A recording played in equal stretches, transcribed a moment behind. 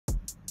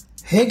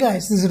Hey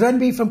guys, this is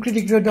Ranveer from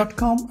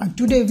criticreview.com and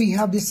today we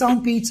have the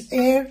Soundpeats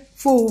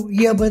Air4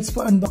 earbuds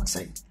for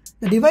unboxing.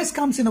 The device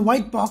comes in a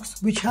white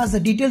box which has the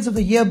details of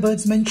the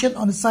earbuds mentioned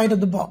on the side of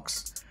the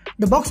box.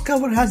 The box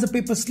cover has a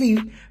paper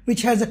sleeve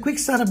which has a quick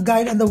startup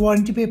guide and the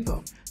warranty paper.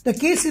 The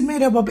case is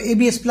made up of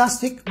ABS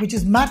plastic which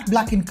is matte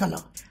black in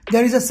color.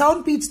 There is a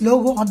Soundpeats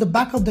logo on the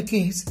back of the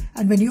case,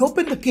 and when you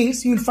open the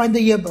case you will find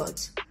the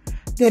earbuds.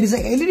 There is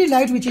a LED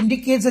light which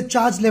indicates the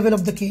charge level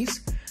of the case.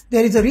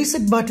 There is a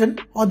reset button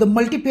or the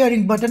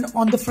multi-pairing button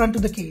on the front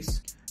of the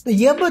case. The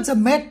earbuds are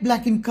matte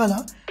black in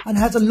color and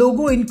has a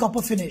logo in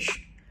copper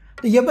finish.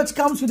 The earbuds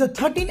comes with a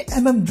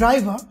 13mm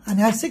driver and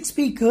has 6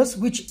 speakers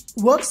which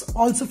works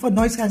also for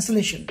noise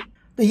cancellation.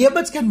 The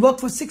earbuds can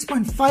work for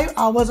 6.5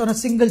 hours on a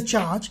single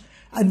charge,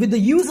 and with the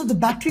use of the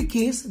battery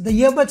case, the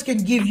earbuds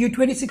can give you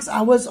 26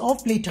 hours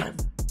of playtime.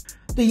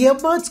 The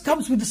earbuds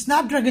comes with a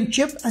Snapdragon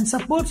chip and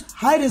supports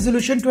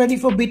high-resolution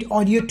 24-bit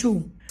audio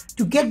too.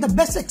 To get the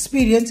best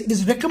experience, it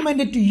is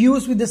recommended to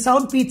use with the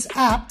Soundpeats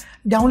app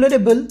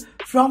downloadable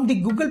from the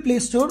Google Play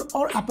Store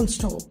or Apple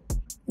Store.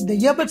 The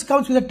earbuds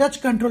comes with a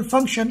touch control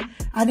function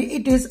and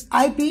it is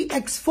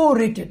IPX4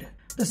 rated.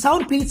 The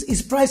Soundpeats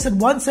is priced at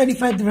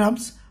 175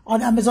 dirhams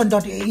on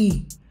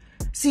Amazon.ae.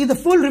 See the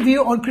full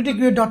review on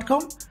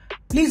criticreview.com.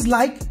 Please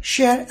like,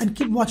 share and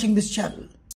keep watching this channel.